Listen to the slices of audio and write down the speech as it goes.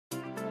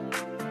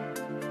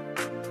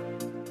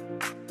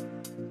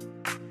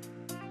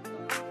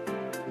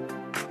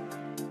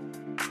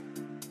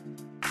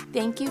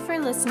Thank you for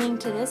listening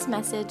to this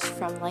message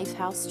from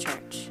Lifehouse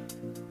Church.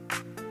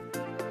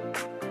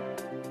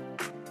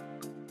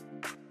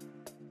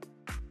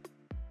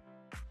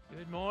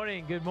 Good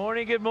morning, good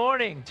morning, good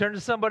morning. Turn to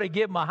somebody,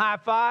 give them a high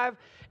five,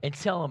 and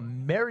tell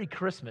them Merry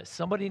Christmas.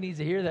 Somebody needs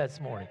to hear that this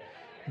morning.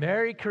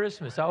 Merry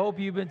Christmas. I hope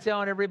you've been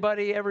telling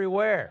everybody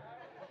everywhere.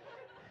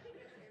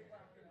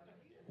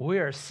 We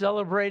are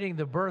celebrating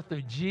the birth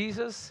of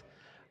Jesus.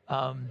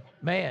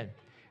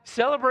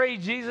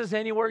 Celebrate Jesus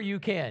anywhere you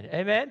can.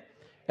 Amen?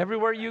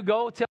 Everywhere you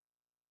go,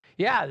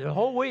 the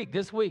whole week,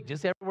 this week,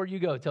 just everywhere you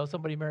go, tell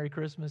somebody Merry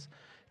Christmas.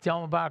 Tell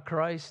them about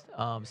Christ.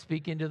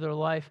 Speak into their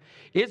life.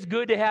 It's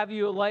good to have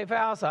you at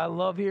Lifehouse. I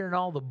love hearing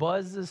all the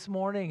buzz this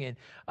morning,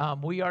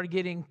 and we are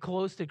getting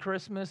close to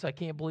Christmas. I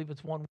can't believe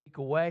it's 1 week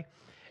away.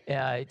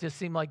 It just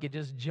seemed like it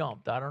just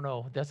jumped. I don't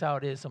know. That's how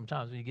it is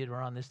sometimes when you get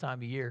around this time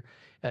of year.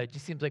 It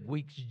just seems like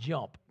weeks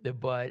jump.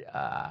 But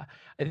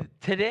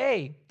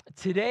today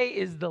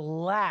is the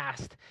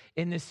last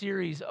in the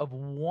series of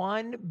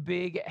One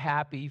Big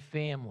Happy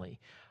Family.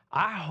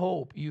 I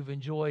hope you've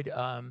enjoyed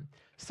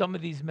some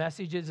of these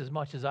messages as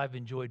much as I've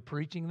enjoyed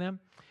preaching them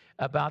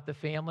about the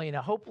family. And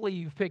hopefully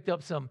you've picked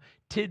up some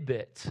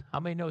tidbits. How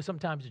many know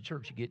sometimes at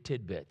church you get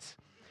tidbits?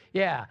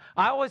 Yeah,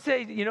 I always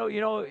say,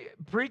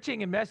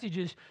 preaching and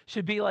messages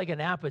should be like an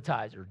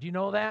appetizer. Do you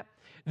know that?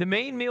 The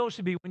main meal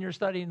should be when you're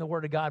studying the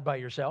Word of God by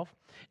yourself,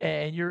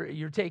 and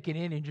you're taking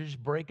in and you're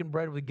just breaking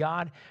bread with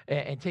God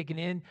and taking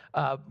in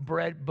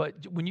bread.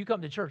 But when you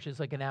come to church, it's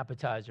like an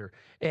appetizer.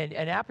 And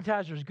an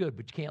appetizer is good,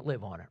 but you can't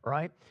live on it,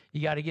 right?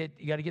 You got to get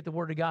the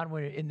Word of God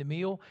in the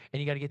meal, and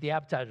you got to get the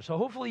appetizer. So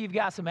hopefully you've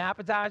got some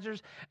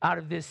appetizers out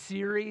of this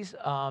series,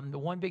 the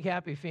One Big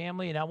Happy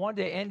Family. And I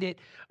wanted to end it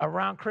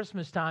around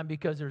Christmas time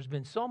because there's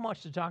been so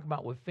much to talk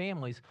about with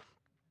families.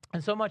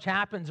 And so much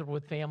happens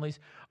with families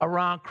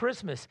around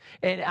Christmas.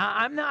 And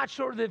I'm not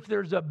sure that if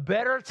there's a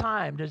better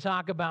time to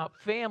talk about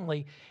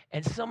family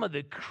and some of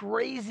the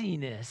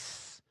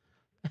craziness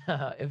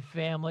of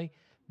family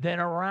than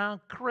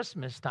around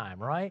Christmas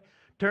time, right?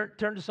 Turn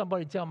to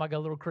somebody and tell them I got a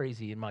little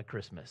crazy in my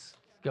Christmas.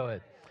 Go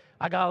ahead.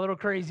 I got a little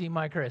crazy in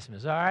my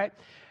Christmas, all right?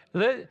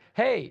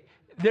 Hey,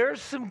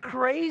 there's some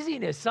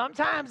craziness.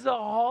 Sometimes the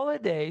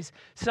holidays,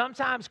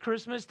 sometimes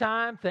Christmas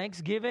time,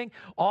 Thanksgiving,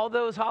 all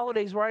those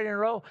holidays right in a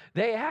row,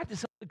 they add to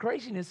some of the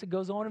craziness that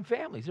goes on in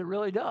families. It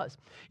really does.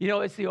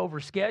 It's the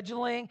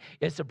overscheduling.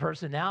 It's the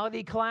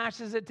personality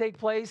clashes that take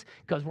place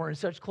because we're in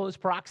such close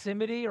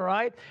proximity,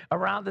 right,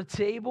 around the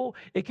table.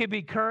 It could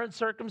be current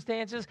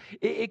circumstances.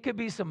 It could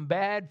be some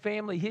bad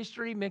family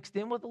history mixed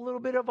in with a little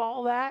bit of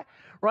all that,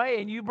 right?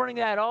 And you bring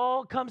that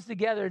all comes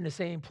together in the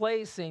same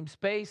place, same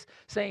space,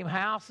 same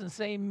house, and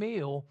same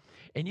meal,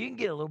 and you can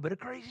get a little bit of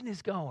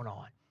craziness going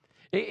on.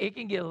 It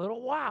can get a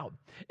little wild.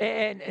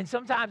 And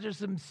sometimes there's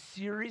some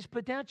serious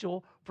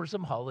potential for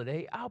some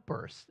holiday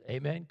outbursts.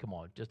 Amen? Come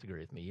on, just agree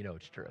with me. You know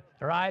it's true.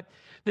 All right?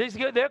 There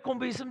can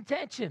be some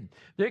tension.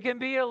 There can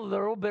be a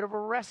little bit of a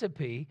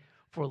recipe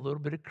for a little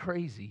bit of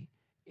crazy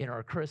in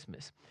our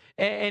Christmas.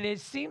 And it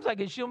seems like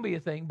it shouldn't be a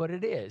thing, but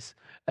it is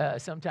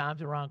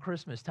sometimes around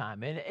Christmas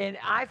time. And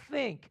I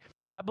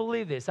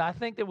believe this. I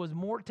think there was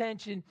more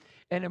tension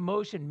and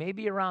emotion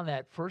maybe around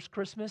that first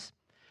Christmas,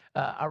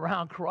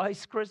 around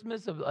Christ's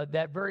Christmas, of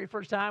that very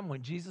first time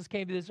when Jesus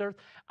came to this earth.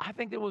 I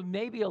think there was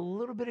maybe a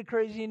little bit of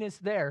craziness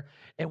there,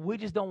 and we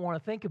just don't want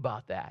to think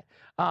about that.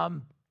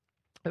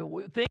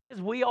 The thing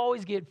is, we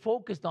always get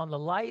focused on the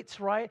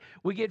lights, right?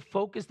 We get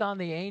focused on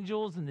the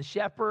angels and the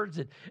shepherds,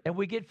 and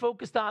we get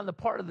focused on the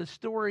part of the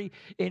story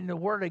in the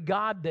Word of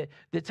God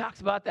that talks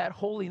about that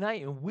holy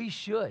night, and we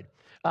should.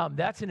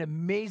 That's an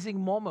amazing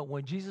moment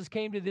when Jesus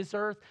came to this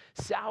earth,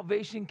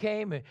 salvation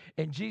came,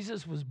 and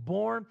Jesus was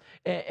born,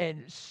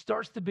 and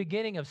starts the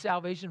beginning of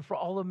salvation for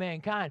all of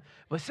mankind.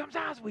 But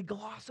sometimes we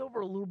gloss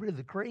over a little bit of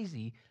the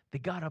crazy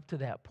that got up to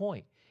that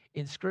point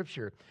in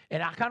Scripture.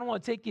 And I kind of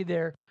want to take you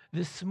there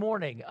this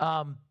morning.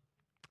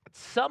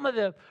 Some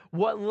of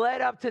what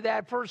led up to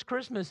that first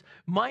Christmas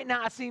might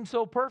not seem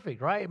so perfect,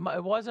 right?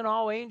 It wasn't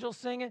all angels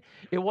singing.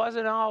 It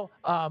wasn't all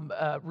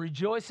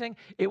rejoicing.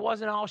 It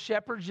wasn't all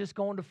shepherds just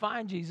going to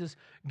find Jesus.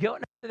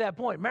 Going to that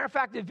point. Matter of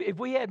fact, if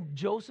we had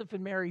Joseph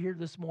and Mary here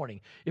this morning,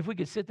 if we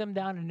could sit them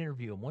down and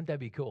interview them, wouldn't that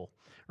be cool,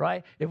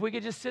 right? If we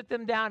could just sit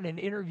them down and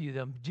interview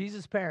them,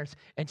 Jesus' parents,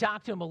 and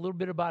talk to them a little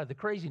bit about the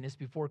craziness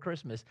before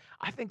Christmas,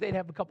 I think they'd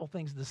have a couple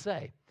things to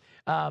say.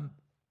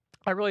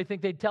 I really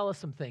think they'd tell us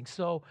some things.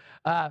 So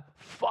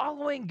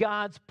following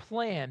God's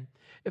plan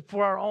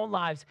for our own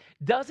lives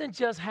doesn't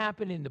just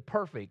happen in the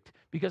perfect,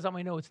 because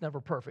we know it's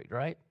never perfect,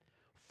 right?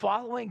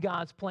 Following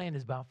God's plan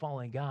is about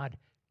following God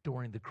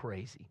during the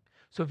crazy.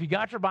 So if you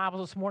got your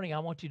Bibles this morning, I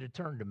want you to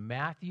turn to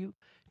Matthew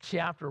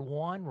chapter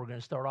 1. We're going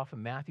to start off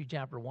in Matthew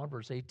chapter 1,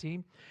 verse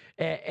 18.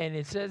 And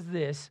it says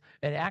this,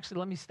 and actually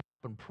let me stop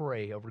and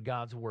pray over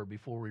God's word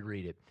before we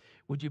read it.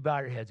 Would you bow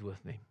your heads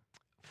with me?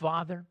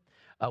 Father,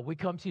 We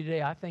come to you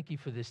today. I thank you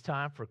for this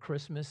time for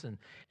Christmas. And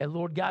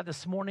Lord God,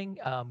 this morning,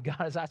 God,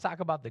 as I talk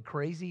about the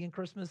crazy in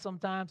Christmas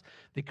sometimes,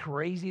 the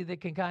crazy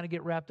that can kind of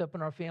get wrapped up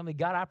in our family,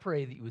 God, I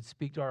pray that you would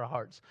speak to our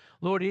hearts.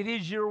 Lord, it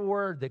is your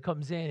word that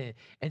comes in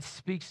and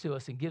speaks to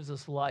us and gives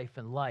us life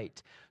and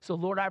light. So,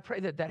 Lord, I pray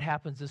that that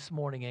happens this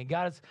morning. And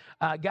God,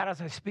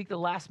 as I speak the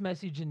last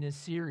message in this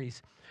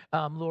series,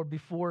 Lord,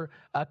 before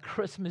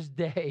Christmas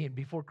Day and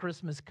before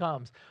Christmas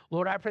comes,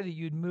 Lord, I pray that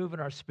you'd move in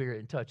our spirit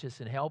and touch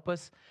us and help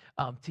us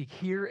to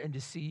hear and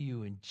to see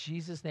you. In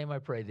Jesus' name I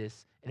pray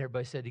this. And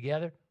everybody said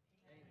together,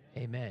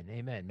 amen.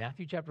 Amen.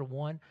 Matthew chapter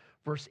 1,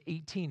 verse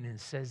 18, and it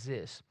says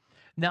this.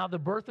 Now the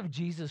birth of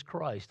Jesus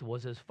Christ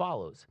was as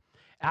follows.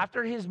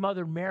 After his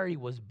mother Mary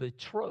was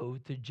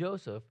betrothed to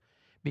Joseph,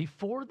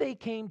 before they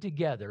came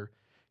together,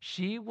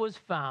 she was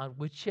found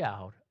with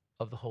child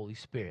of the Holy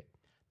Spirit.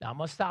 Now I'm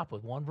going to stop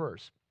with one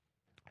verse,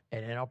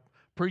 and then I'll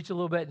preach a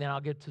little bit, and then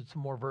I'll get to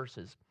some more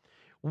verses.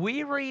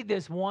 We read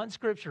this one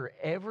scripture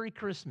every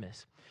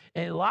Christmas,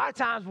 and a lot of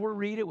times we'll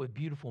read it with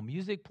beautiful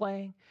music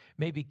playing.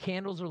 Maybe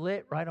candles are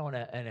lit right on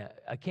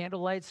a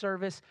candlelight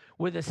service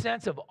with a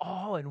sense of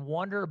awe and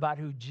wonder about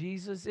who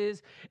Jesus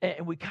is.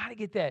 And we kind of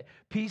get that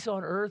peace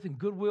on earth and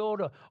goodwill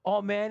to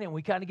all men, and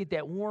we kind of get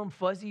that warm,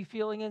 fuzzy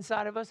feeling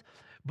inside of us.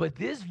 But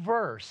this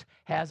verse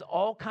has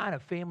all kind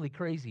of family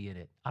crazy in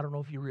it. I don't know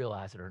if you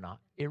realize it or not.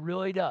 It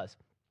really does.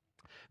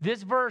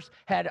 This verse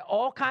had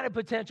all kind of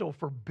potential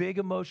for big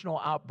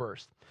emotional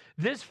outbursts.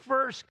 This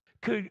verse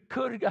could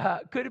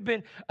have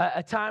been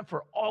a time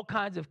for all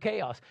kinds of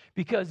chaos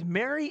because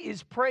Mary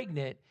is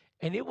pregnant,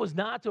 and it was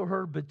not to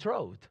her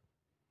betrothed.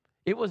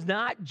 It was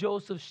not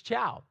Joseph's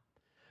child.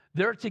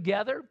 They're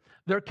together.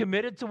 They're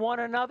committed to one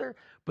another,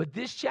 but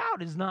this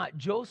child is not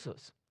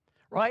Joseph's,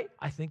 right?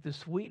 I think the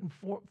sweet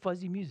and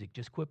fuzzy music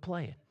just quit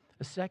playing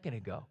a second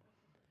ago.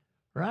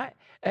 Right?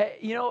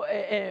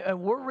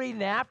 And we're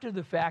reading after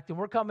the fact, and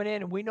we're coming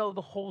in, and we know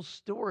the whole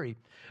story.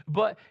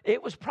 But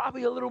it was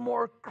probably a little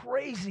more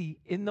crazy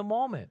in the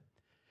moment.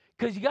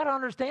 Because you got to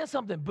understand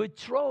something.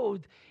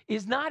 Betrothed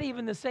is not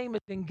even the same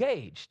as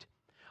engaged.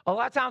 A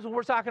lot of times when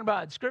we're talking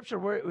about in Scripture,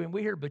 when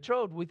we hear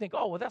betrothed, we think,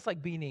 oh, well, that's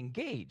like being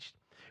engaged.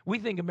 We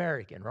think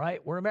American,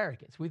 right? We're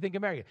Americans. We think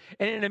American.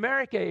 And in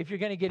America, if you're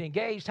going to get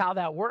engaged, how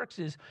that works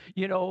is,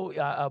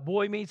 a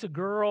boy meets a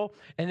girl,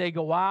 and they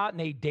go out, and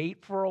they date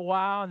for a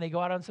while, and they go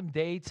out on some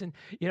dates, and,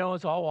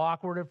 it's all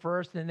awkward at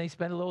first, and then they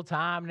spend a little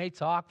time, and they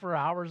talk for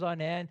hours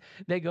on end.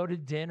 They go to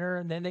dinner,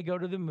 and then they go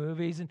to the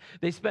movies, and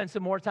they spend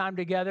some more time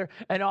together,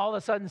 and all of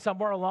a sudden,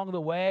 somewhere along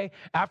the way,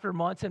 after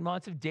months and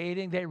months of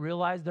dating, they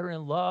realize they're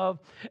in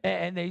love,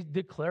 and they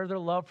declare their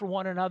love for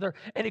one another,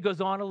 and it goes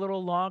on a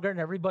little longer, and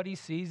everybody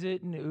sees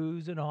it, and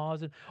oohs and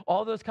ahs, and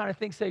all those kind of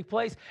things take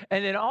place.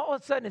 And then all of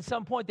a sudden, at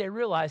some point, they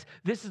realize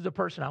this is the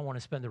person I want to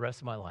spend the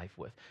rest of my life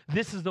with.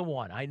 This is the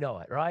one. I know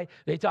it, right?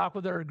 They talk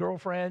with their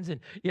girlfriends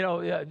and,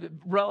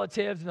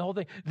 relatives and the whole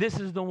thing. This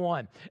is the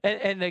one.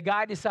 And the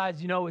guy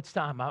decides, it's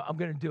time. I'm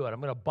going to do it.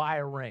 I'm going to buy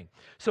a ring.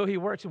 So he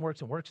works and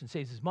works and works and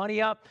saves his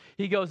money up.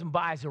 He goes and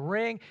buys a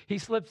ring. He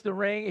slips the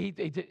ring.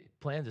 He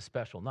plans a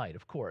special night,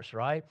 of course,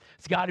 right?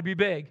 It's got to be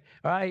big,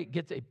 right?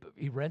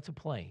 He rents a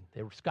plane.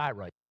 They were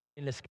skywriting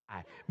in the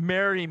sky.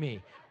 Marry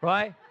me,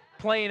 right?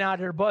 Plane out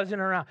there buzzing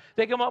around.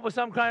 They come up with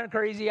some kind of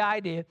crazy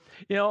idea,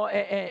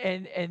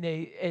 and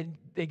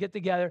they get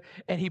together,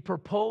 and he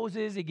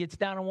proposes. He gets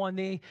down on one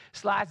knee,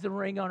 slides the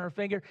ring on her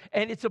finger,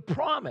 and it's a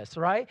promise,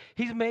 right?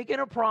 He's making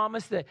a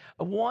promise that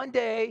one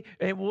day,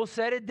 and we'll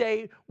set a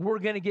date, we're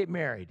going to get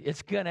married.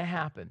 It's going to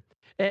happen.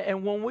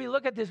 And when we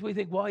look at this, we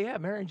think, well, yeah,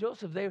 Mary and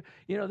Joseph, they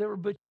were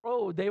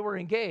betrothed, they were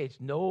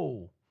engaged.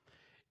 No,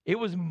 it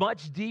was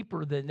much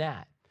deeper than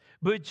that.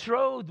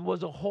 Betrothed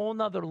was a whole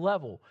nother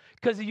level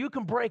because you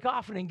can break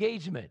off an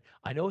engagement.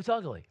 I know it's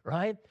ugly,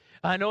 right?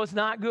 I know it's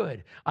not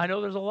good. I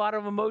know there's a lot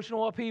of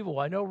emotional upheaval.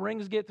 I know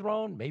rings get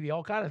thrown. Maybe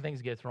all kinds of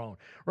things get thrown,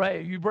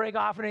 right? You break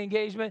off an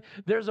engagement,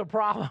 there's a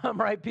problem,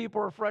 right?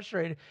 People are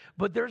frustrated,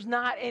 but there's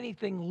not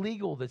anything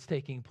legal that's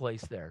taking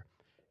place there.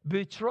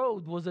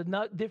 Betrothed was a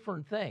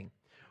different thing.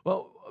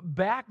 Well,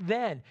 back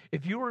then,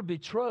 if you were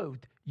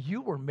betrothed,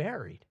 you were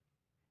married.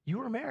 You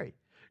were married.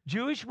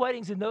 Jewish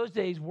weddings in those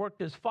days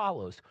worked as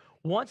follows.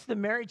 Once the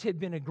marriage had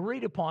been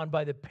agreed upon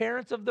by the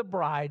parents of the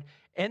bride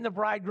and the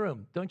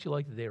bridegroom. Don't you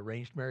like that they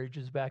arranged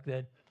marriages back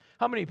then?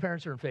 How many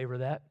parents are in favor of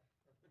that?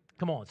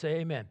 Come on, say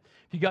amen.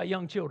 If you got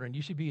young children,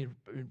 you should be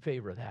in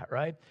favor of that,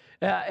 right?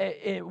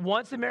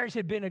 Once the marriage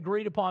had been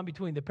agreed upon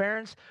between the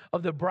parents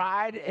of the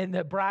bride and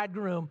the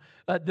bridegroom,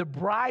 the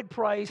bride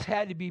price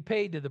had to be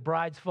paid to the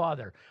bride's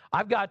father.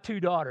 I've got 2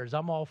 daughters.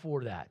 I'm all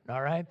for that,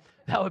 all right?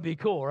 That would be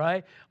cool,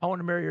 right? I want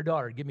to marry your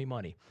daughter. Give me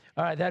money.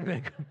 All right,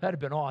 that'd have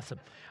been awesome.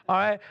 All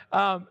right,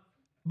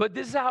 but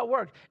this is how it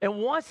worked. And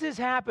once this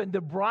happened,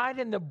 the bride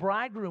and the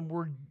bridegroom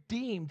were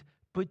deemed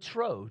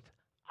betrothed,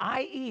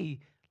 i.e.,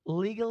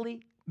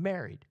 legally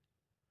married.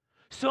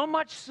 So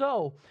much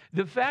so,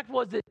 the fact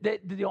was that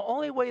the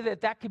only way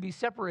that could be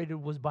separated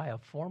was by a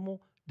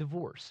formal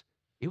divorce.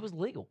 It was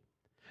legal.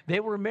 They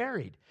were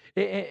married.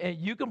 And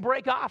you can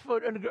break off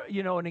an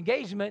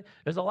engagement.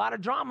 There's a lot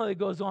of drama that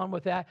goes on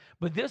with that.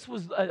 But this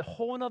was a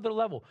whole nother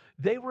level.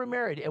 They were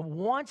married. And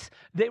once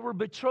they were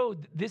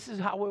betrothed, this is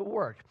how it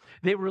worked.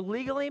 They were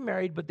legally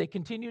married, but they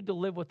continued to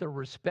live with their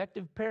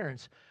respective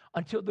parents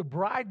until the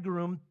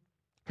bridegroom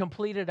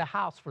completed a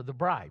house for the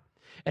bride.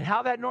 And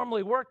how that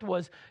normally worked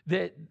was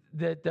that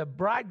the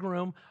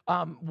bridegroom,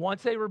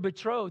 once they were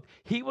betrothed,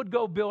 he would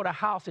go build a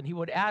house and he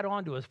would add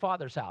on to his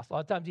father's house. A lot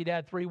of times he'd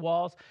add 3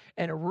 walls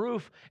and a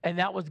roof, and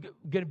that was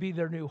going to be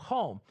their new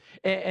home.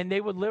 And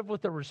they would live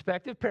with their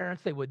respective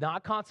parents. They would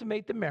not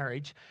consummate the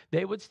marriage.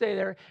 They would stay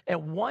there.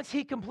 And once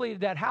he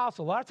completed that house,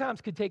 a lot of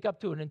times could take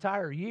up to an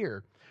entire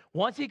year.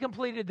 Once he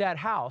completed that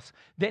house,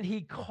 then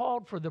he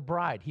called for the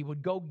bride. He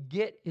would go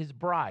get his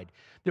bride.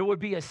 There would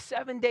be a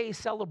 7-day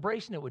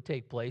celebration that would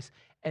take place,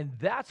 and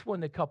that's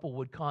when the couple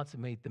would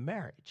consummate the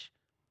marriage.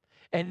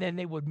 And then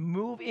they would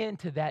move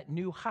into that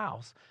new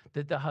house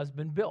that the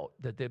husband built,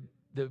 that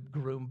the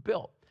groom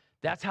built.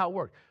 That's how it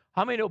worked.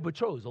 How many know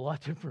betrothed is a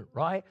lot different,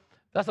 right?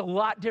 That's a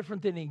lot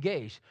different than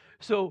engaged.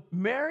 So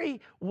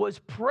Mary was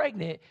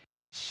pregnant.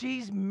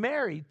 She's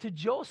married to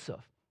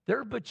Joseph.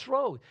 They're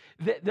betrothed.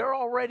 They're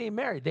already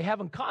married. They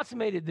haven't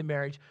consummated the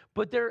marriage,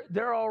 but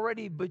they're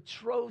already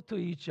betrothed to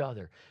each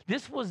other.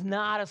 This was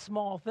not a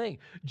small thing.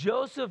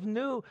 Joseph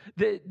knew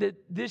that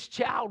this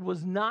child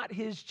was not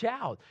his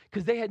child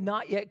because they had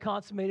not yet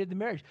consummated the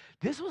marriage.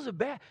 This was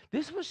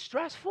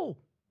stressful.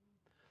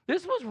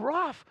 This was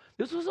rough.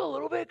 This was a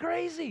little bit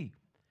crazy,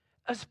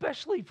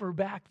 especially for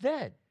back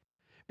then,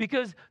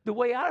 because the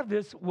way out of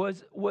this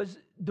was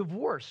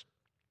divorce.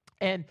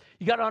 And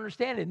you got to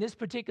understand, in this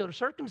particular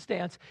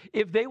circumstance,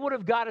 if they would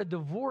have got a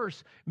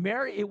divorce,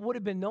 it would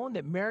have been known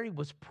that Mary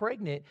was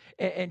pregnant,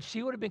 and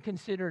she would have been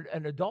considered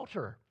an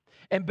adulterer.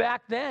 And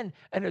back then,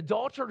 an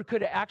adulterer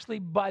could have actually,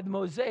 by the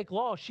Mosaic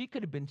law, she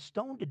could have been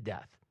stoned to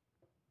death.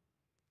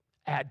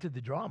 Add to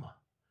the drama.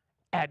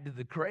 Add to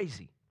the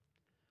crazy.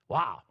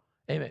 Wow.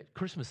 Amen.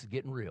 Christmas is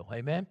getting real.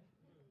 Amen.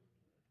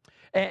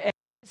 And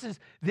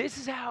this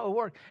is how it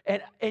worked.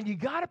 And you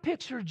got to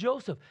picture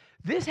Joseph.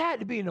 This had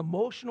to be an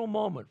emotional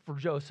moment for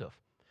Joseph.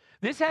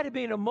 This had to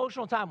be an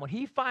emotional time when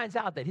he finds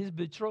out that his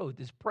betrothed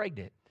is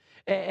pregnant.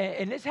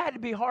 And this had to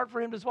be hard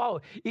for him to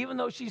swallow, even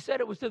though she said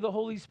it was to the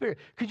Holy Spirit.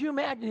 Could you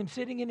imagine him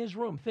sitting in his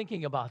room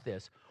thinking about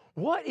this?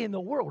 What in the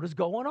world is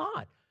going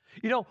on?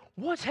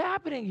 What's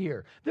happening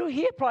here?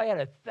 He had probably had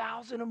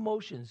 1,000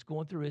 emotions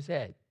going through his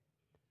head.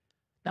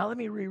 Now, let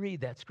me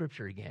reread that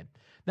scripture again.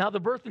 Now, the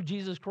birth of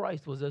Jesus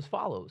Christ was as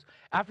follows.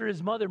 After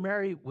his mother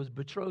Mary was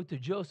betrothed to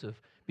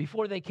Joseph,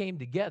 before they came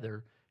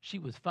together, she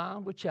was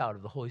found with child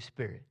of the Holy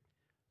Spirit.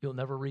 You'll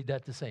never read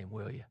that the same,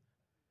 will you?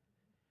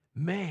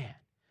 Man,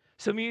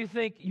 some of you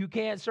think you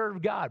can't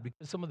serve God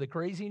because some of the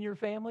crazy in your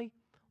family.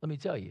 Let me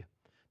tell you,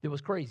 there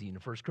was crazy in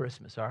the first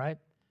Christmas, all right?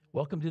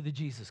 Welcome to the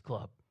Jesus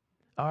Club,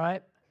 all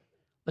right?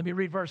 Let me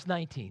read verse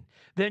 19.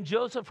 Then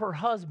Joseph, her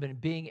husband,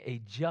 being a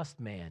just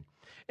man,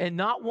 and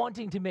not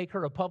wanting to make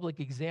her a public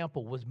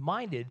example, was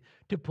minded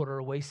to put her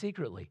away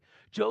secretly.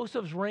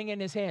 Joseph's ring in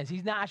his hands.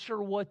 He's not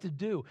sure what to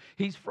do.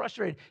 He's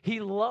frustrated. He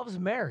loves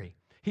Mary.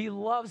 He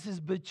loves his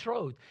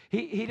betrothed.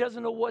 He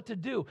doesn't know what to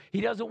do.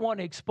 He doesn't want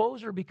to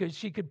expose her because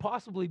she could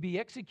possibly be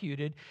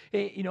executed,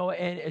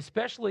 and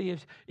especially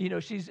if,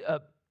 she's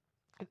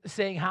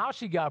saying how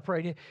she got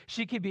pregnant,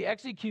 she could be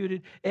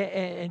executed,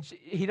 and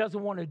he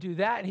doesn't want to do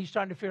that, and he's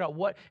trying to figure out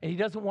what, and he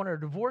doesn't want her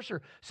to divorce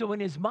her. So in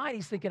his mind,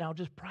 he's thinking, I'll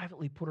just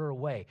privately put her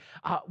away.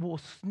 We'll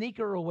sneak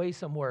her away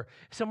somewhere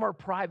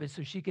private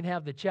so she can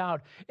have the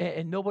child,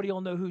 and nobody will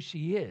know who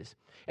she is.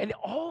 And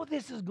all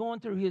this is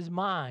going through his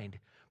mind.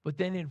 But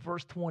then in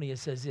verse 20, it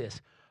says this,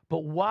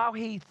 but while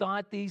he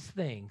thought these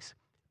things,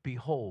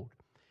 behold,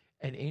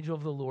 an angel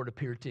of the Lord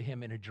appeared to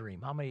him in a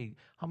dream. How many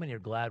are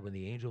glad when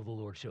the angel of the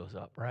Lord shows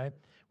up, right?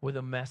 With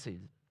a message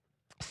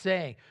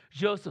saying,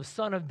 Joseph,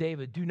 son of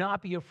David, do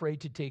not be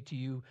afraid to take to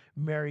you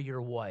Mary,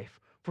 your wife.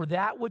 For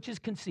that which is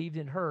conceived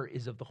in her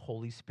is of the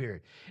Holy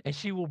Spirit. And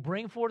she will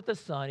bring forth a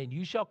son, and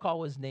you shall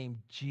call his name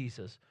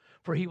Jesus,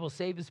 for he will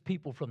save his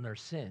people from their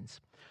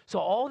sins. So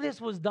all this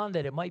was done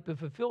that it might be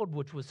fulfilled,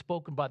 which was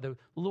spoken by the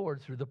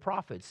Lord through the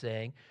prophet,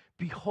 saying,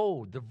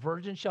 behold, the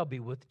virgin shall be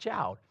with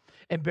child,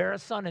 and bear a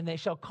son, and they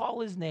shall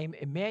call his name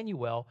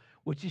Emmanuel,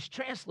 which is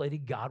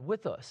translated God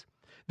with us.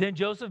 Then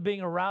Joseph,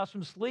 being aroused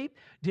from sleep,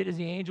 did as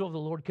the angel of the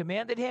Lord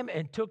commanded him,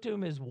 and took to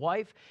him his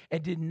wife,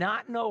 and did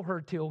not know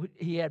her till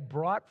he had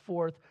brought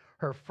forth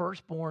her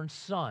firstborn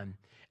son,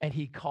 and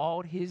he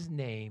called his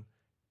name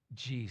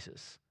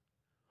Jesus.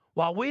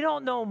 While we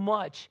don't know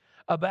much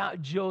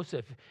about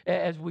Joseph,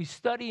 as we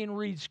study and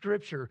read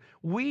Scripture,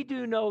 we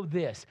do know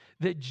this,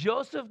 that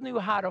Joseph knew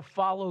how to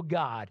follow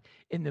God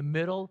in the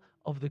middle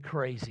of the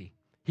crazy.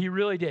 He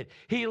really did.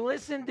 He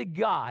listened to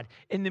God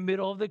in the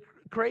middle of the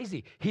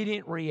crazy. He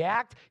didn't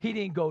react. He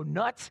didn't go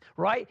nuts,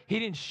 right? He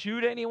didn't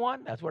shoot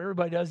anyone. That's what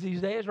everybody does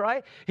these days,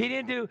 right? He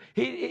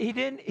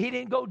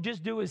didn't go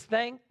just do his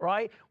thing,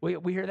 right?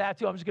 We hear that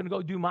too. I'm just going to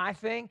go do my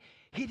thing.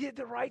 He did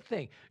the right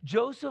thing.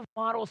 Joseph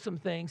modeled some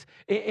things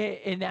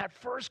in that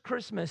first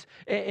Christmas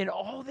and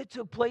all that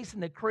took place in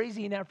the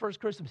crazy in that first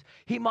Christmas.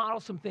 He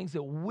modeled some things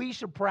that we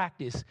should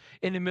practice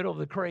in the middle of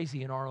the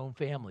crazy in our own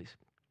families.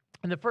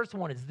 And the first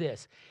one is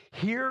this: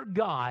 hear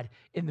God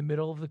in the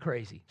middle of the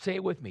crazy. Say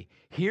it with me.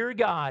 Hear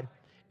God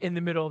in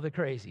the middle of the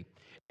crazy.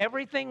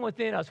 Everything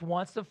within us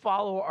wants to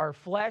follow our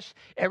flesh.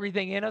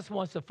 Everything in us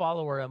wants to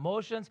follow our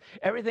emotions.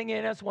 Everything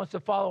in us wants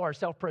to follow our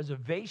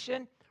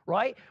self-preservation.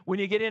 Right? When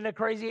you get into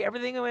crazy,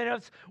 everything in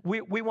us,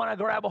 we want to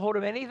grab a hold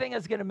of anything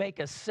that's going to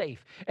make us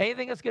safe,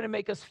 anything that's going to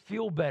make us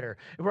feel better,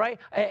 right?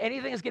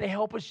 Anything that's going to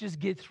help us just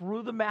get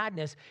through the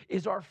madness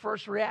is our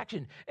first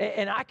reaction.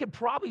 And I could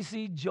probably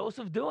see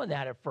Joseph doing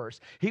that at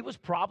first. He was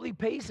probably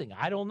pacing.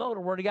 I don't know.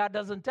 The Word of God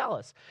doesn't tell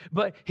us.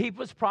 But he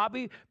was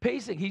probably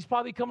pacing. He's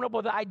probably coming up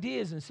with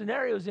ideas and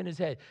scenarios in his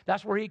head.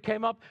 That's where he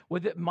came up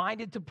with it,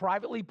 minded to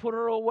privately put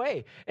her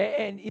away.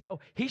 And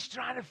he's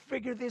trying to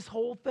figure this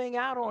whole thing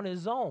out on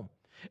his own.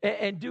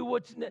 And do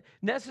what's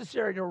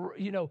necessary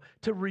to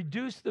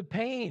reduce the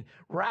pain,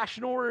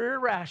 rational or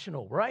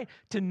irrational, right?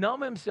 To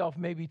numb himself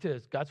maybe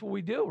that's what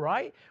we do,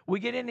 right? We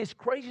get in this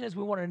craziness,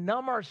 we want to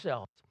numb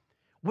ourselves.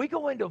 We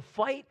go into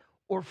fight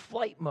or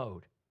flight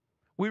mode.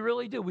 We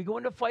really do. We go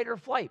into fight or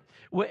flight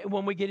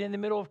when we get in the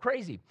middle of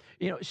crazy.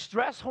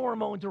 Stress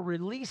hormones are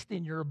released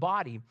in your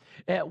body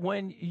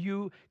when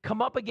you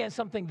come up against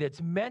something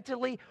that's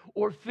mentally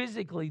or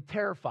physically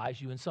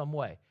terrifies you in some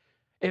way.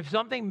 If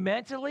something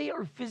mentally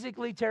or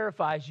physically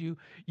terrifies you,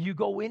 you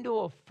go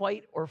into a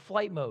fight or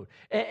flight mode.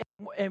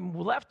 And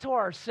left to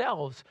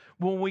ourselves,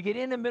 when we get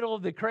in the middle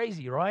of the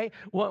crazy, right?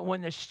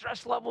 When the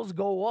stress levels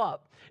go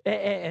up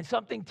and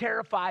something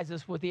terrifies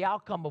us with the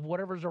outcome of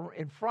whatever's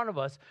in front of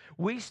us,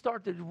 we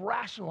start to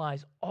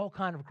rationalize all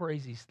kind of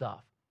crazy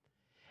stuff.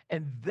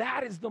 And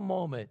that is the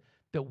moment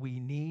that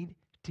we need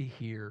to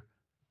hear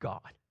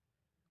God.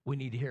 We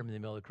need to hear him in the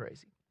middle of the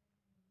crazy.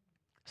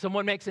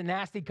 Someone makes a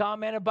nasty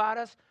comment about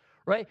us,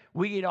 right?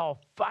 We get all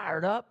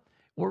fired up.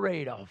 We're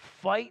ready to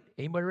fight.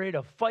 Anybody ready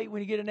to fight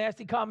when you get a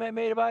nasty comment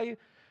made about you?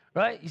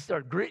 Right? You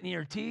start gritting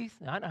your teeth.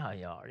 I know how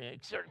you are. You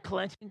start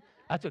clenching.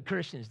 That's what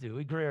Christians do.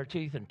 We grit our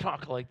teeth and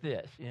talk like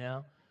this,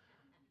 You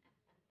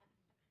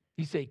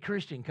say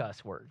Christian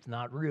cuss words,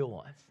 not real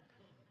ones.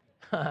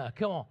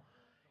 Come on.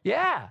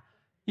 Yeah.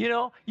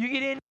 You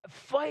get in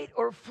fight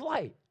or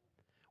flight.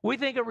 We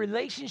think a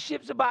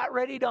relationship's about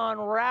ready to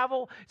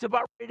unravel. It's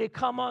about ready to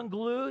come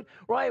unglued,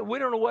 right? We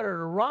don't know whether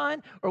to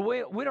run or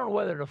we don't know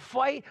whether to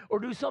fight or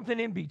do something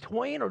in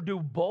between or do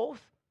both.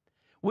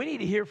 We need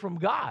to hear from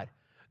God,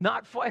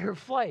 not fight or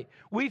flight.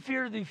 We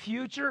fear the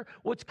future,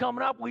 what's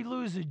coming up. We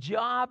lose a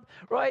job,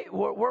 right?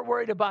 We're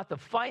worried about the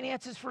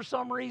finances for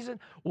some reason.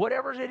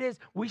 Whatever it is,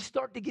 we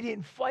start to get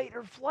in fight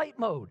or flight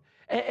mode.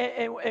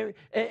 And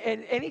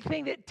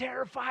anything that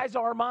terrifies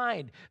our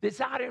mind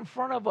that's out in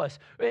front of us.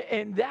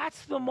 And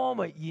that's the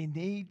moment you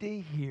need to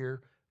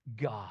hear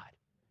God.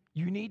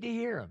 You need to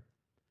hear him.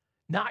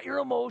 Not your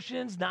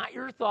emotions, not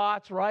your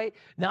thoughts, right?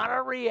 Not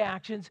our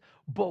reactions,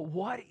 but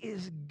what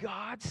is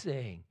God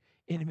saying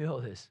in the middle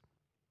of this?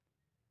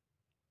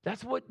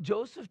 That's what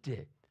Joseph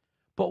did.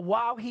 But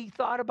while he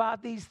thought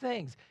about these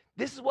things,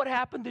 this is what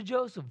happened to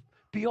Joseph.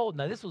 Behold,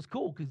 now this was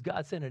cool because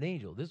God sent an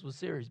angel. This was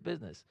serious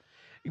business.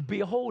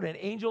 Behold, an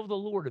angel of the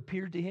Lord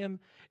appeared to him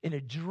in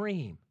a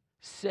dream,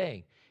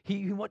 saying,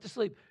 he went to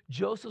sleep.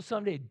 Joseph,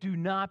 someday, do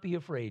not be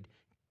afraid.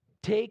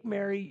 Take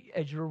Mary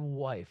as your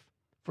wife,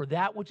 for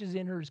that which is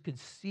in her is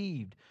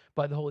conceived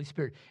by the Holy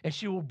Spirit. And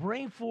she will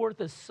bring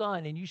forth a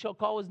son, and you shall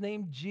call his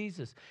name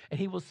Jesus, and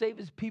he will save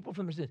his people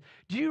from their sins.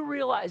 Do you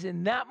realize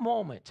in that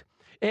moment,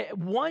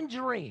 one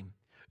dream,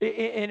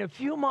 in a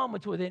few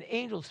moments with an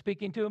angel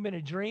speaking to him in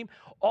a dream,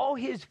 all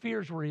his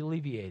fears were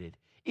alleviated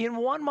in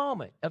one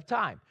moment of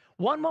time.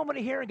 One moment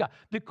of hearing God.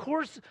 The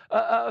course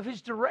of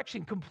his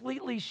direction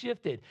completely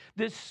shifted.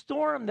 The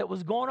storm that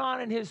was going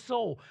on in his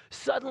soul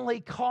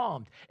suddenly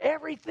calmed.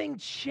 Everything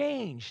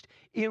changed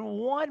in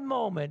one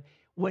moment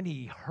when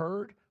he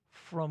heard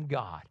from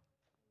God.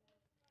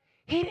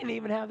 He didn't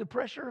even have the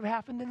pressure of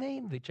having to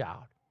name the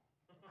child.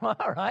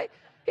 All right?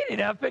 He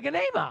didn't have to pick a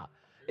name out.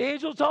 The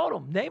angel told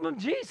him, name him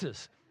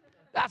Jesus.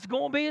 That's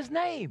going to be his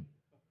name.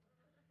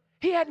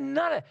 He had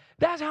none of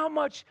that's how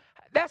much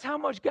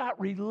got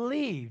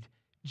relieved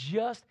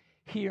just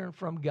hearing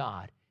from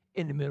God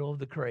in the middle of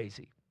the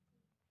crazy.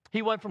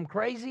 He went from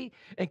crazy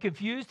and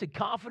confused to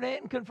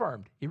confident and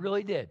confirmed. He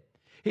really did.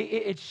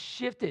 It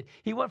shifted.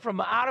 He went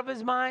from out of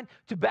his mind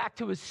to back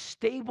to his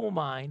stable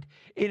mind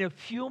in a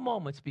few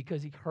moments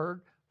because he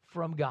heard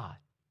from God.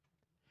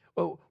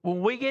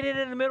 When we get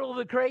in the middle of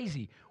the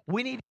crazy,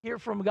 we need to hear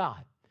from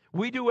God.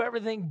 We do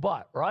everything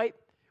but, right?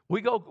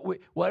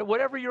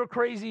 Whatever your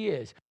crazy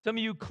is. Some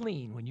of you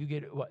clean when you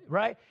get,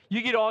 right?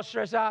 You get all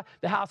stressed out,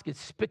 the house gets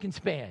spick and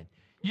span.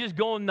 You're just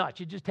going nuts.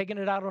 You're just taking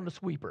it out on the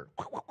sweeper,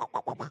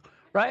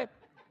 right?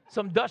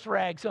 Some dust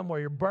rag somewhere.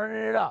 You're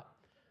burning it up.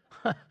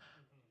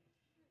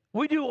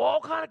 We do all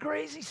kind of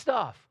crazy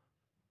stuff.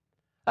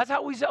 That's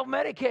how we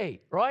self-medicate,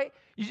 right?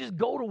 You just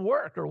go to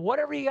work or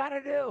whatever you got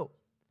to do.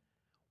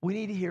 We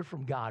need to hear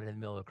from God in the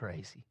middle of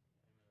crazy.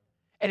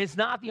 And it's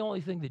not the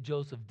only thing that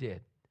Joseph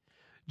did.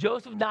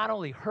 Joseph not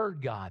only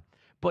heard God,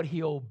 but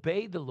he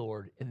obeyed the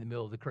Lord in the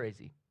middle of the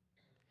crazy.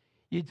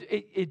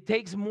 It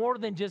takes more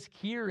than just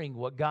hearing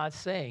what God's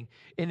saying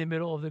in the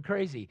middle of the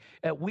crazy.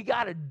 We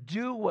got to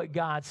do what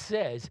God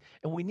says,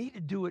 and we need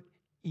to do it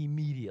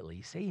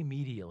immediately. Say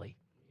immediately.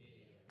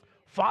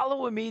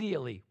 Follow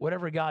immediately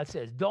whatever God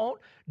says. Don't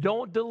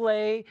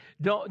delay.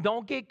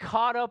 Don't get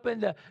caught up in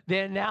the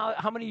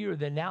how many of you are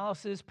the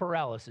analysis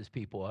paralysis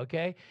people,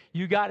 okay?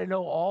 You got to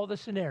know all the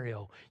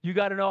scenario. You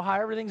got to know how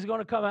everything's going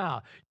to come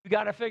out. You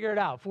got to figure it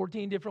out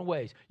 14 different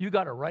ways. You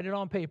got to write it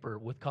on paper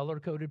with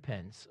color-coded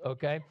pens,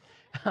 okay?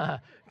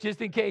 Just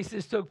in case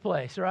this took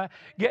place, right?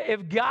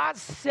 If God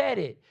said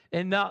it,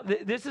 and now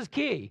this is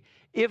key.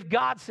 If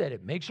God said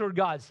it, make sure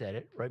God said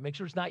it, right? Make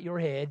sure it's not your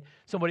head,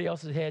 somebody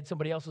else's head,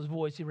 somebody else's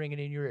voice ringing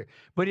in your ear.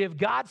 But if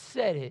God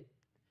said it,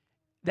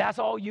 that's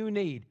all you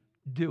need.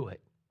 Do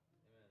it.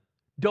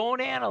 Don't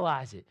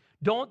analyze it.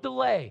 Don't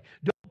delay.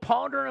 Don't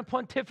ponder and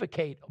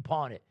pontificate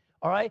upon it,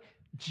 all right?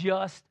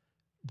 Just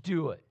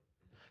do it.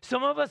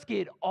 Some of us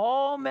get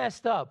all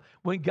messed up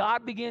when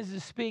God begins to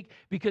speak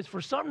because for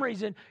some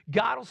reason,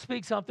 God will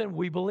speak something,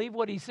 we believe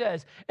what he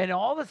says, and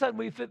all of a sudden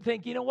we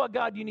think, you know what,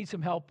 God, you need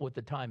some help with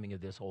the timing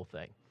of this whole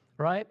thing,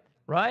 right?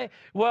 Right?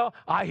 Well,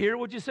 I hear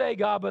what you say,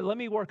 God, but let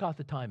me work out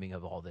the timing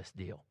of all this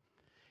deal.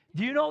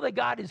 Do you know that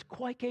God is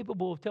quite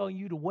capable of telling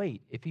you to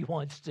wait if he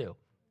wants to?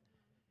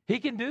 He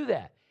can do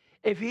that.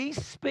 If he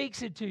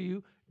speaks it to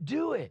you,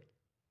 do it.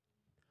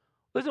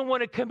 Listen,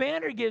 when a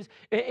commander gives,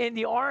 in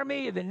the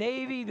Army, the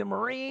Navy, the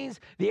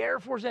Marines, the Air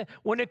Force,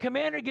 when a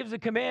commander gives a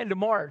command to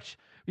march,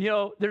 you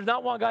know, there's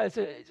not one guy that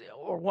says,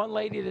 or one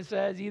lady that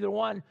says, either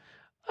one,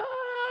 do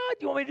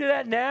you want me to do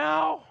that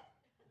now?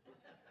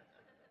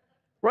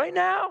 Right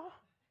now?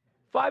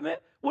 5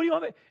 minutes? What do you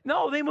want me?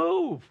 No, they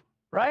move,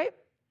 right?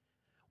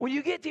 When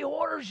you get the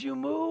orders, you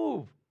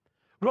move.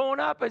 Growing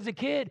up as a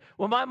kid,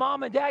 when my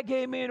mom and dad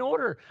gave me an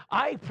order,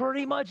 I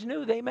pretty much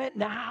knew they meant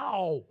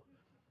now.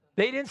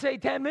 They didn't say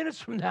 10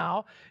 minutes from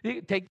now.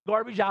 Take the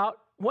garbage out.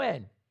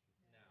 When?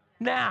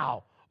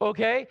 Now.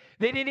 Okay?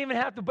 They didn't even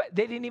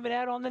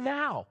add on the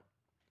now.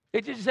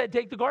 It just said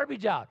take the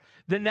garbage out.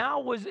 The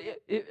now was,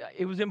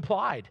 it was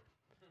implied.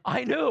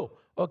 I knew.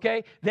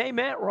 Okay? They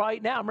meant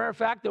right now. Matter of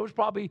fact, there was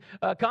probably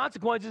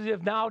consequences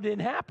if now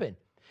didn't happen.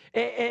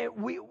 And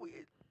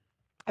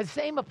the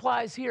same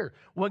applies here.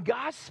 When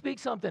God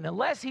speaks something,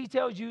 unless he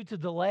tells you to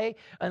delay,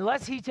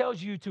 unless he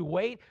tells you to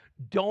wait,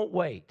 don't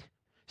wait.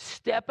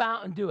 Step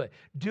out and do it.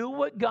 Do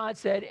what God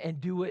said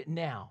and do it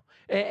now.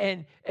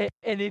 And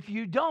if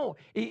you don't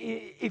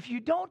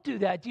do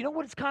that, do you know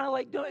what it's kind of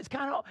like doing? It's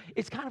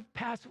kind of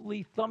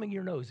passively thumbing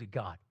your nose at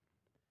God.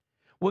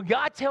 When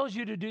God tells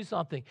you to do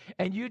something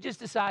and you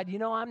just decide, you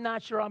know, I'm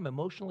not sure I'm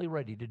emotionally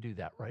ready to do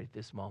that right at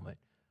this moment.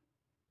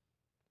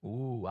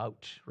 Ooh,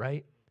 ouch,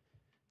 right?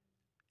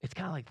 It's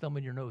kind of like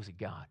thumbing your nose at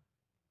God.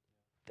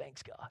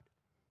 Thanks, God.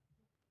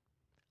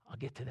 I'll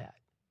get to that.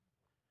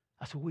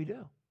 That's what we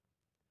do.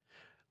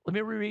 Let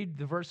me reread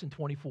the verse in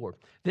 24.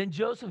 Then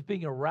Joseph,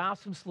 being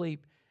aroused from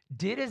sleep,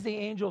 did as the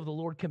angel of the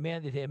Lord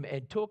commanded him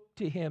and took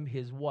to him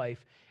his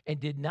wife and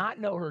did not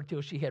know her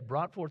till she had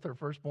brought forth her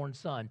firstborn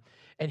son,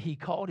 and he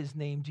called his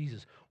name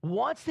Jesus.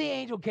 Once the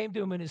angel came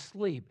to him in his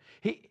sleep,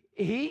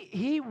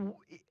 he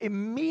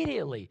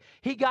immediately,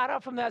 he got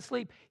up from that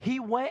sleep. He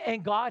went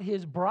and got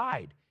his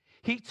bride.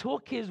 He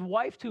took his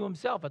wife to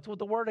himself. That's what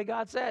the word of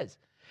God says.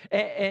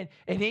 And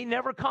he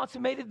never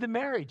consummated the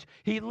marriage.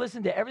 He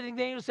listened to everything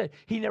the angel said.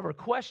 He never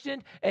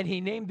questioned, and he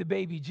named the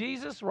baby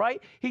Jesus,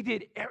 right? He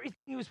did everything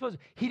he was supposed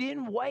to. He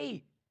didn't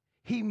wait.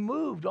 He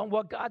moved on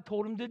what God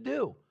told him to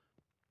do.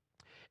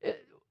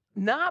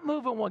 Not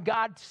moving when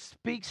God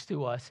speaks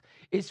to us,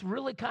 it's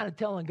really kind of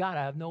telling God,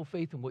 I have no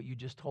faith in what you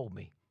just told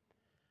me.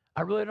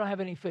 I really don't have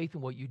any faith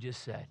in what you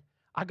just said.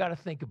 I got to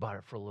think about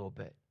it for a little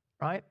bit,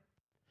 right?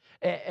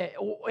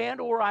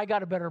 Or I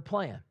got a better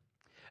plan.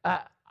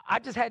 I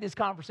just had this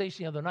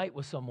conversation the other night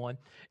with someone,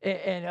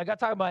 and I got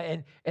talking about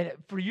it. And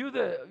for you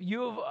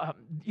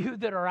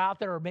that are out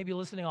there or maybe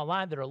listening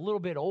online that are a little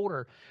bit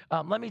older,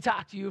 let me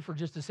talk to you for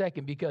just a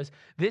second because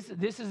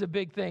this is a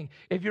big thing.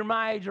 If you're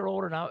my age or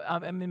older, now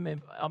I'm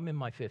in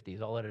my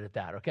 50s. I'll let it at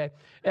that. Okay.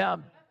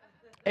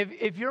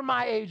 If you're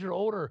my age or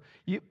older,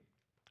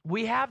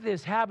 we have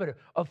this habit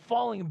of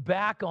falling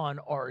back on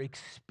our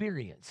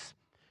experience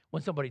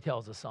when somebody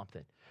tells us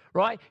something.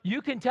 Right?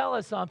 You can tell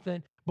us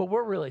something, but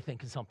we're really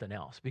thinking something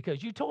else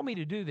because you told me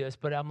to do this,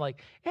 but I'm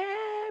like,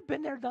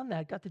 been there, done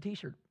that, got the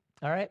t-shirt.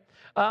 All right?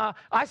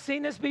 I've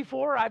seen this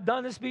before. I've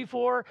done this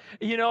before.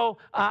 You know,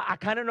 I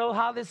kind of know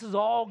how this is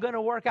all going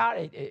to work out.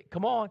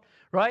 Come on,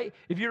 right?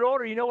 If you're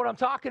older, you know what I'm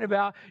talking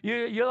about.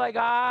 You're like,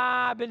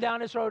 I've been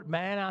down this road.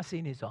 Man, I've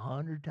seen this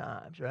 100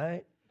 times,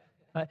 right?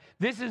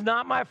 This is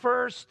not my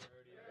first.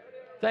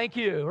 Thank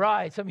you.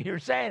 Right. Some of you are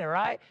saying it,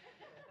 right?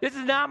 This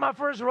is not my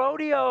first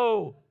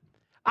rodeo.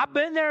 I've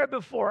been there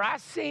before.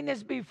 I've seen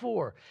this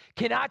before.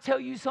 Can I tell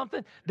you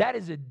something? That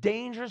is a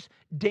dangerous,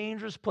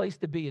 dangerous place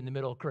to be in the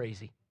middle of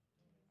crazy.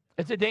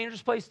 It's a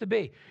dangerous place to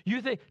be.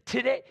 You think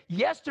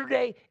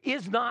yesterday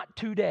is not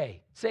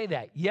today. Say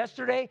that.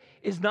 Yesterday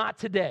is not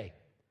today.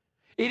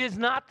 It is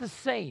not the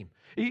same.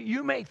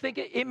 You may think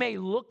it may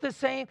look the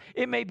same.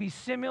 It may be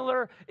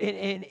similar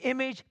in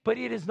image, but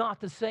it is not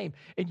the same.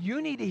 And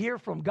you need to hear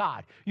from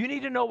God. You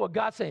need to know what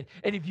God's saying.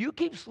 And if you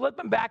keep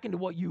slipping back into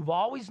what you've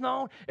always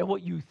known and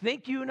what you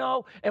think you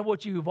know and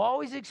what you've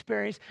always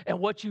experienced and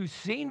what you've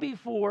seen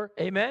before,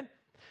 amen?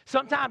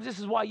 Sometimes this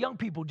is why young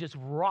people just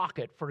rock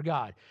it for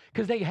God,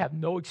 because they have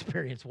no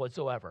experience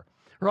whatsoever,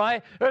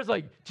 right? There's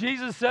like,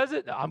 Jesus says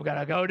it, I'm going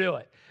to go do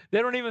it.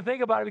 They don't even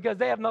think about it because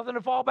they have nothing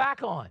to fall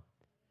back on.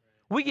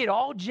 We get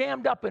all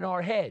jammed up in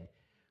our head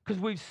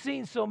because we've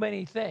seen so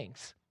many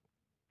things.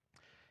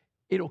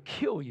 It'll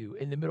kill you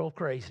in the middle of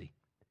crazy.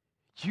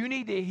 You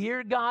need to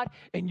hear God,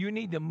 and you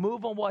need to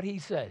move on what he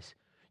says.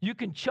 You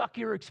can chuck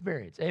your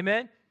experience,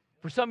 amen?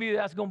 For some of you,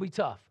 that's going to be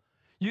tough.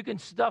 You can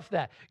stuff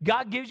that.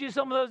 God gives you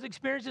some of those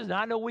experiences, and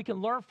I know we can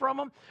learn from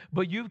them,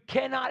 but you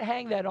cannot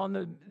hang that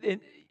on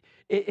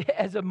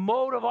as a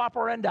mode of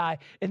operandi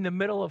in the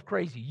middle of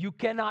crazy. You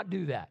cannot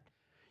do that.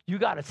 You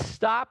got to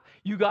stop.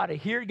 You got to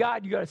hear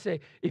God. You got to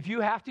say, if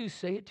you have to,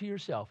 say it to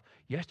yourself.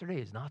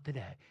 Yesterday is not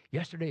today.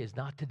 Yesterday is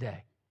not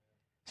today.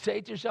 Say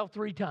it to yourself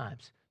 3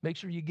 times. Make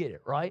sure you get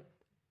it, right?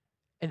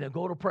 And then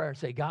go to prayer and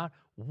say, God,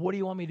 what do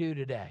you want me to do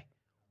today?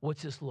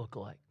 What's this look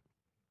like?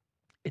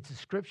 It's a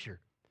scripture.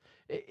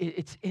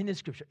 It's in the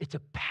scripture. It's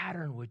a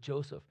pattern with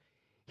Joseph.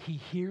 He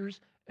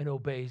hears and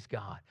obeys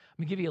God. I'm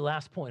going to give you a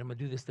last point. I'm going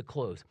to do this to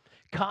close.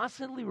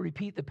 Constantly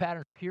repeat the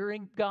pattern of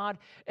hearing God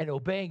and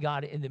obeying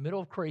God in the middle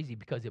of crazy,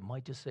 because it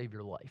might just save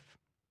your life.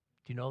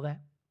 Do you know that?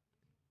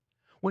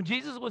 When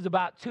Jesus was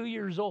about 2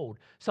 years old,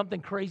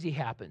 something crazy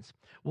happens.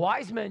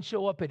 Wise men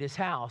show up at his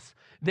house.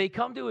 They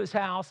come to his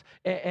house,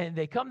 and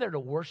they come there to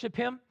worship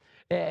him.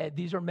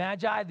 These are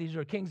magi. These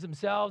are kings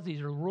themselves.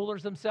 These are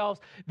rulers themselves.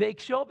 They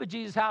show up at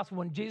Jesus' house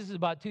when Jesus is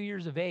about 2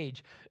 years of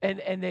age.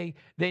 And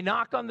they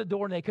knock on the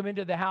door, and they come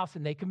into the house,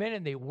 and they come in,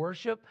 and they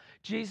worship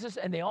Jesus.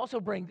 And they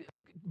also bring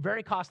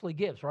very costly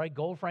gifts, right?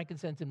 Gold,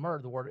 frankincense, and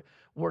myrrh, the word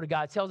of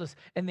God tells us.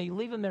 And they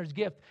leave them there as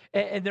gift.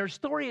 And their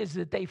story is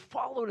that they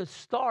followed a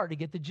star to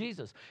get to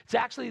Jesus. It's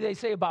actually, they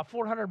say, about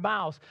 400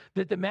 miles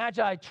that the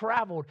Magi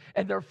traveled,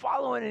 and they're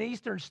following an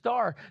eastern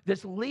star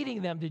that's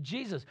leading them to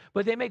Jesus.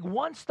 But they make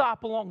one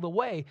stop along the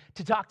way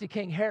to talk to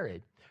King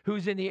Herod,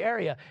 who's in the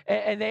area.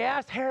 And they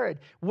asked Herod,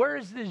 where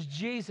is this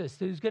Jesus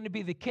who's going to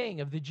be the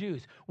king of the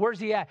Jews? Where's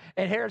he at?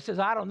 And Herod says,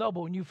 I don't know,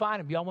 but when you find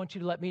him, I want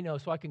you to let me know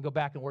so I can go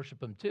back and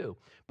worship him too.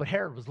 But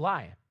Herod was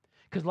lying.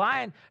 Because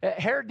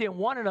Herod didn't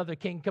want another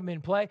king to come in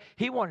and play.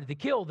 He wanted to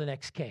kill the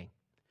next king.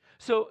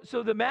 So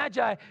the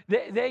Magi,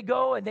 they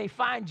go and they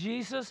find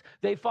Jesus.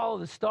 They follow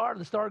the star.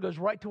 The star goes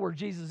right to where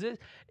Jesus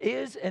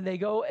is, and they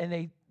go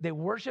and they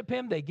worship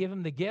him. They give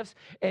him the gifts.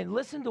 And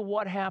listen to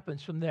what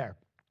happens from there.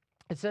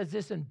 It says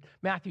this in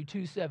Matthew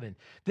 2:7.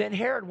 Then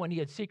Herod, when he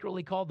had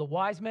secretly called the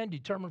wise men,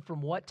 determined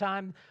from what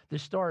time the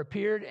star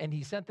appeared, and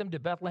he sent them to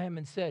Bethlehem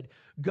and said,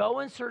 go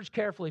and search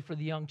carefully for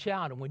the young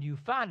child, and when you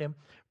find him,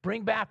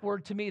 bring back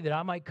word to me that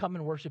I might come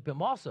and worship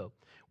him also.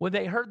 When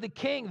they heard the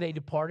king, they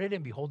departed,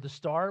 and behold, the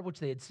star which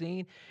they had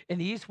seen in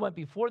the east went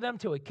before them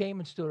till it came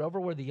and stood over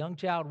where the young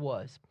child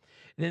was.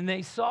 Then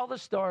they saw the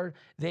star,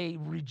 they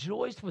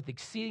rejoiced with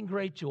exceeding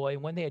great joy.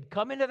 And when they had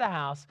come into the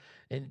house,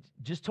 and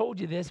just told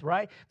you this,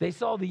 right? They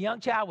saw the young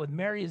child with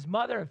Mary, his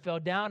mother, and fell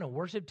down and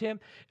worshiped him.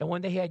 And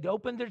when they had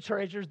opened their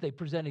treasures, they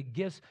presented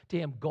gifts to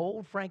him,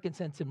 gold,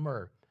 frankincense, and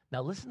myrrh.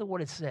 Now listen to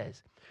what it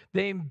says.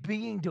 They,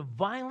 being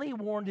divinely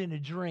warned in a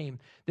dream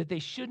that they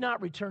should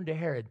not return to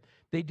Herod,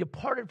 they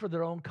departed for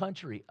their own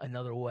country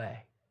another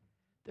way.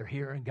 They're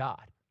hearing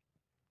God.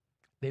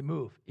 They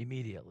move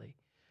immediately.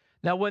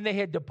 Now, when they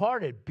had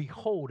departed,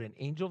 behold, an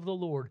angel of the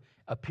Lord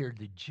appeared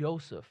to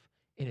Joseph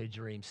in a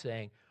dream,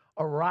 saying,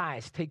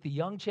 arise, take the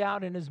young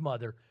child and his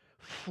mother,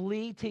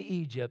 flee to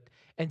Egypt,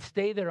 and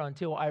stay there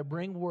until I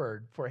bring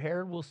word, for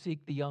Herod will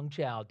seek the young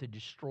child to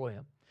destroy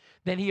him.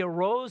 Then he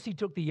arose, he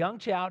took the young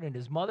child and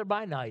his mother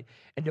by night,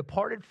 and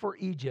departed for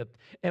Egypt,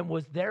 and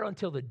was there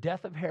until the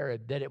death of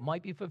Herod, that it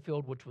might be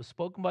fulfilled, which was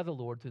spoken by the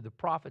Lord through the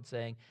prophet,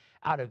 saying,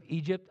 out of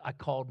Egypt I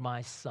called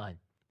my son.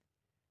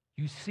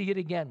 You see it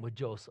again with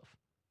Joseph.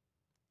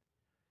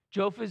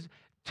 Joseph,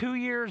 2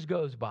 years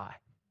goes by,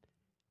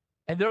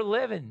 and they're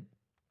living,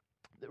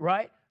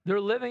 right?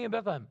 They're living in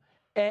Bethlehem.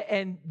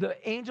 And the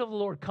angel of the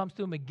Lord comes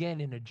to him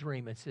again in a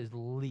dream and says,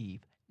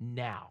 leave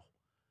now.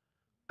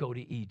 Go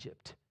to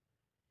Egypt.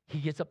 He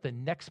gets up the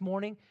next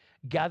morning,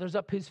 gathers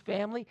up his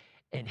family,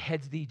 and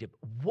heads to Egypt.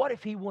 What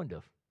if he wouldn't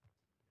have?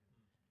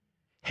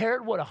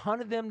 Herod would have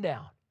hunted them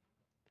down.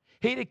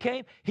 He'd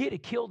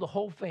have killed the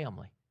whole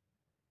family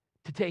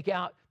to take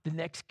out the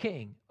next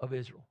king of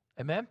Israel.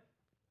 Amen?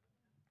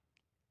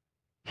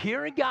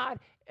 Hearing God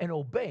and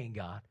obeying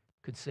God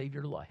could save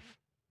your life.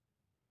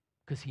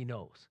 because he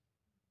knows.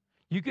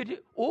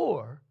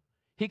 Or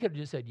he could have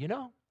just said, this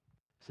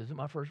isn't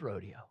my first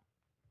rodeo.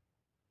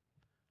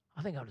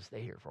 I think I'll just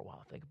stay here for a while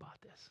and think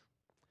about this.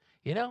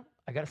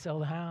 I got to sell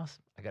the house.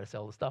 I got to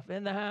sell the stuff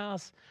in the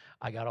house.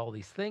 I got all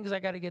these things I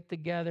got to get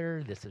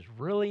together. This is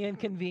really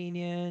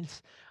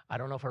inconvenient. I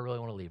don't know if I really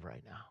want to leave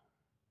right now.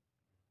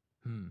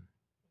 I'm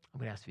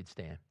going to ask you to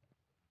stand.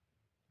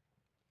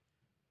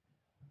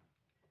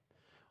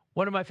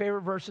 One of my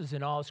favorite verses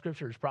in all of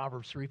Scripture is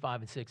Proverbs 3,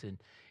 5, and 6. And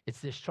it's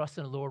this: trust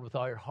in the Lord with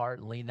all your heart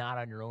and lean not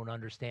on your own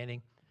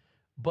understanding,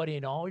 but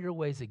in all your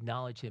ways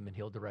acknowledge him and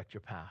he'll direct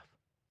your path.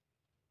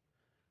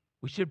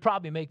 We should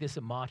probably make this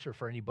a mantra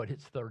for anybody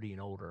that's 30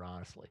 and older,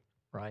 honestly,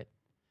 right?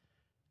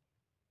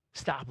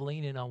 Stop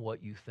leaning on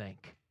what you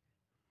think.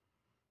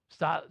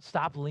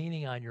 Stop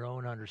leaning on your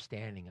own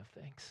understanding of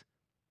things.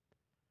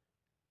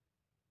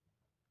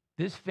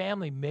 This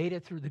family made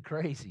it through the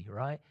crazy,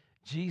 right?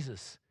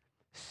 Jesus,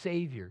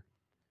 Savior.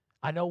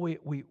 I know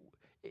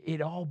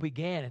it all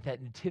began at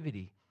that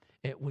nativity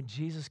when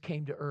Jesus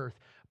came to earth,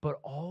 but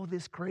all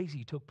this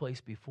crazy took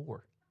place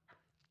before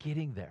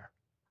getting there,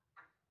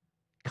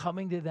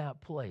 coming to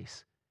that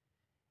place.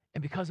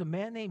 And because a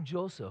man named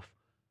Joseph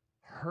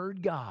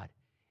heard God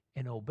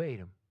and obeyed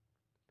him,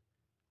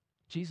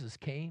 Jesus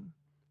came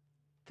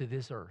to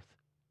this earth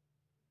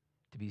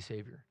to be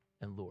Savior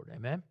and Lord.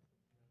 Amen?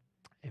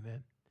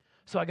 Amen.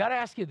 So I got to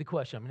ask you the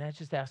question. I'm going to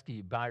just ask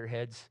you to bow your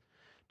heads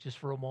just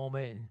for a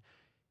moment.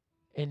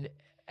 And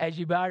as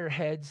you bow your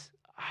heads,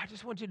 I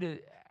just want you to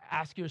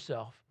ask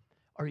yourself,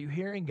 are you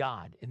hearing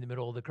God in the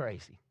middle of the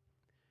crazy?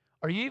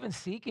 Are you even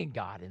seeking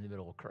God in the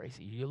middle of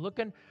crazy? Are you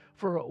looking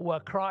for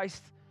what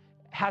Christ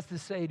has to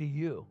say to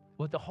you,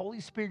 what the Holy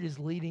Spirit is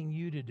leading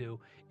you to do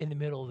in the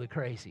middle of the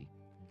crazy?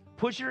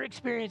 Push your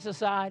experience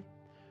aside.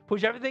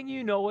 Push everything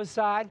you know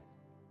aside.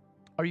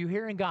 Are you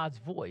hearing God's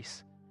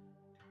voice?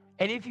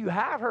 And if you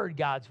have heard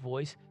God's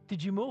voice,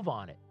 did you move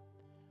on it?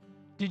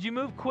 Did you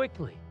move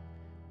quickly?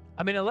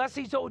 I mean, unless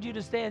he told you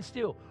to stand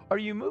still, are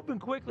you moving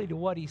quickly to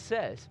what he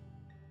says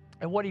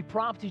and what he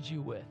prompted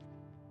you with?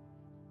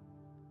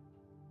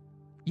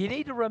 You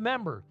need to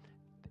remember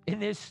in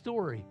this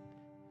story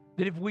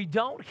that if we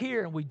don't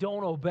hear and we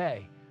don't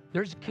obey,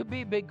 there could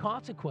be big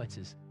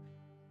consequences.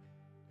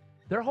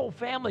 Their whole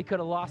family could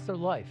have lost their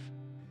life.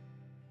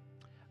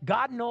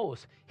 God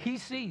knows. He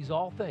sees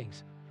all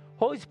things.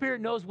 Holy Spirit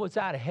knows what's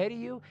out ahead of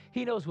you.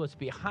 He knows what's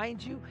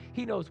behind you.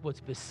 He knows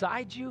what's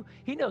beside you.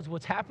 He knows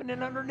what's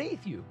happening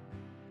underneath you.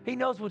 He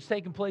knows what's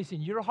taking place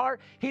in your heart.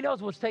 He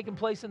knows what's taking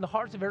place in the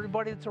hearts of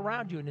everybody that's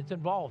around you and that's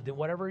involved in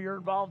whatever you're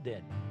involved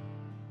in.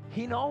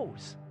 He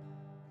knows.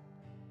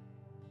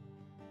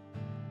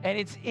 And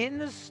it's in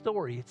the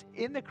story. It's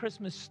in the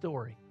Christmas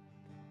story.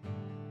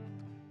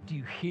 Do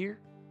you hear?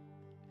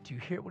 Do you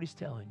hear what he's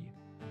telling you?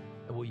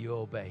 And will you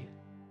obey it?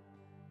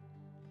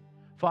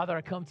 Father,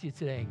 I come to you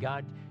today, and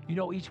God, you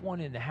know each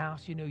one in the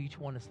house. You know each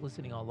one that's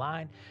listening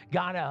online.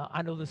 God,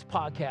 I know this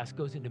podcast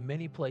goes into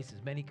many places,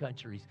 many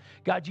countries.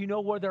 God, you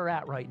know where they're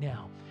at right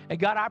now. And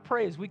God, I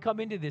pray as we come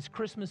into this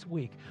Christmas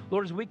week,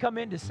 Lord, as we come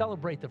in to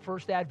celebrate the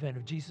first advent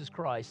of Jesus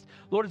Christ,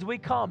 Lord, as we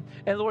come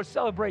and, Lord,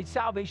 celebrate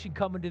salvation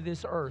coming to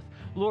this earth,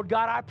 Lord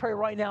God, I pray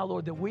right now,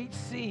 Lord, that we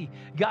see,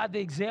 God, the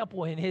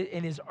example in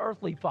his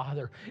earthly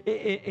father,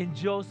 in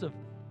Joseph.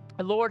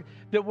 And Lord,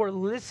 that we're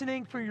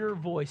listening for your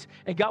voice.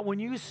 And God, when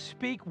you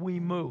speak, we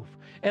move.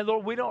 And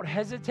Lord, we don't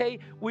hesitate,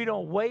 we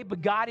don't wait,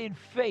 but God, in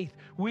faith,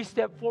 we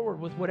step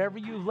forward with whatever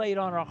you laid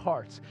on our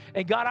hearts.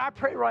 And God, I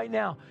pray right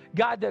now,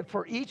 God, that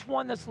for each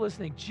one that's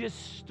listening,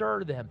 just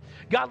stir them.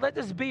 God, let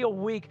this be a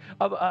week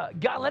of,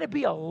 God, let it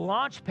be a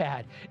launch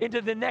pad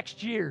into the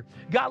next year.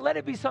 God, let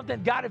it be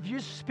something, God, if you're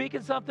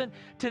speaking something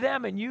to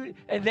them and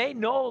they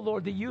know,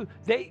 Lord, that you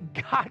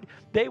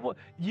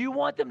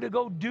want them to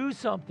go do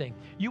something.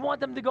 You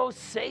want them to go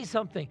say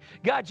something.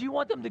 God, you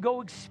want them to go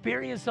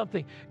experience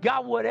something.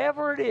 God,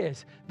 whatever it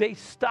is, they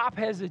stop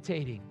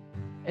hesitating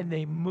and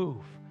they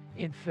move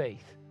in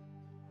faith.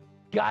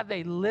 God,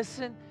 they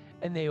listen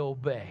and they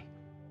obey.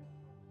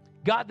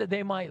 God, that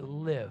they might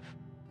live.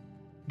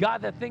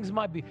 God, that things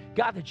might be,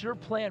 God, that your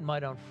plan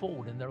might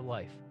unfold in their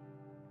life.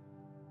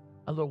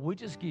 And Lord, we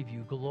just give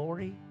you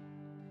glory.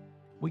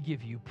 We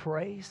give you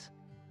praise.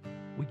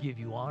 We give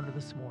you honor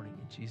this morning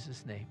in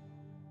Jesus' name.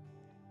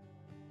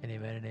 And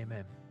amen and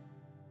amen.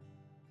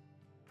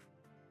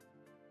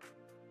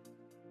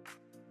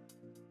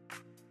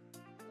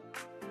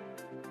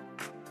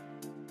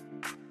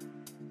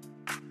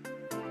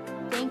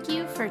 Thank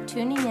you for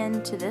tuning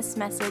in to this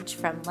message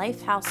from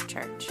Lifehouse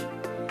Church.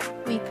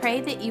 We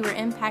pray that you were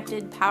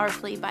impacted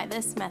powerfully by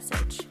this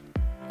message.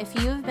 If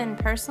you have been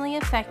personally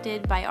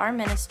affected by our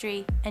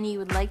ministry and you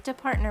would like to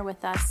partner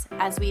with us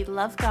as we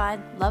love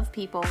God, love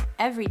people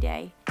every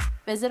day,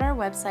 visit our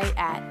website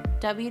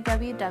at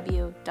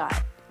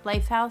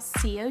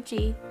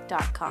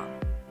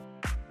www.lifehousecog.com.